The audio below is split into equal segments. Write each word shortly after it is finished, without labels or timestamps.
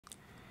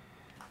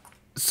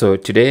So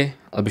today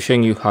I'll be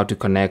showing you how to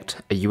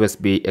connect a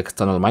USB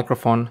external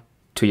microphone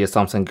to your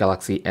Samsung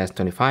Galaxy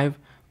S25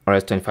 or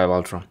S25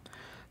 Ultra.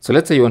 So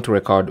let's say you want to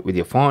record with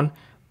your phone,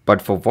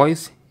 but for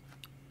voice,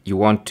 you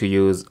want to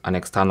use an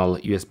external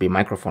USB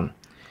microphone.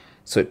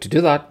 So to do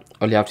that,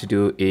 all you have to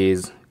do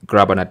is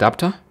grab an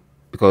adapter,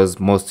 because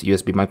most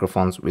USB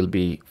microphones will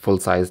be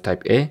full-size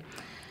type A.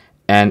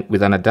 And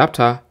with an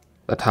adapter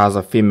that has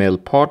a female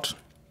port,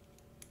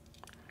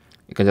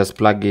 you can just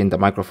plug in the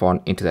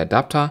microphone into the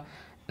adapter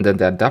and then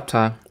the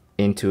adapter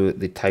into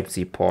the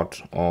Type-C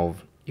port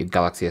of your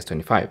Galaxy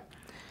S25.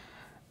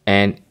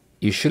 And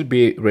you should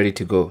be ready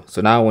to go. So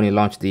now when you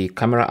launch the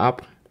camera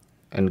app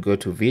and go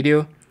to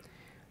video,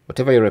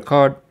 whatever you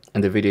record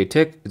and the video you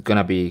take is going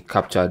to be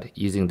captured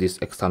using this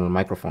external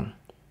microphone.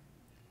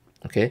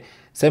 Okay,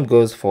 same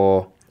goes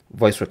for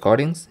voice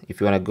recordings. If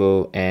you want to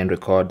go and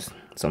record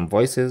some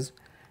voices,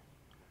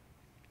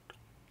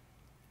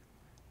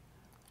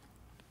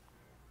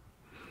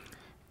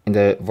 in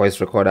the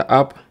voice recorder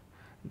app,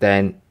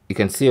 then you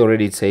can see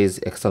already it says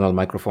external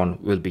microphone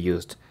will be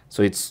used.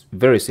 So it's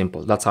very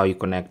simple. That's how you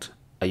connect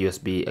a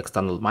USB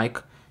external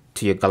mic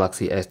to your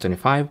Galaxy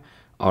S25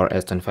 or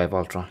S25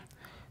 Ultra.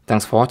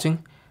 Thanks for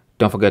watching.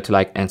 Don't forget to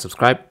like and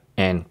subscribe,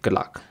 and good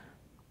luck.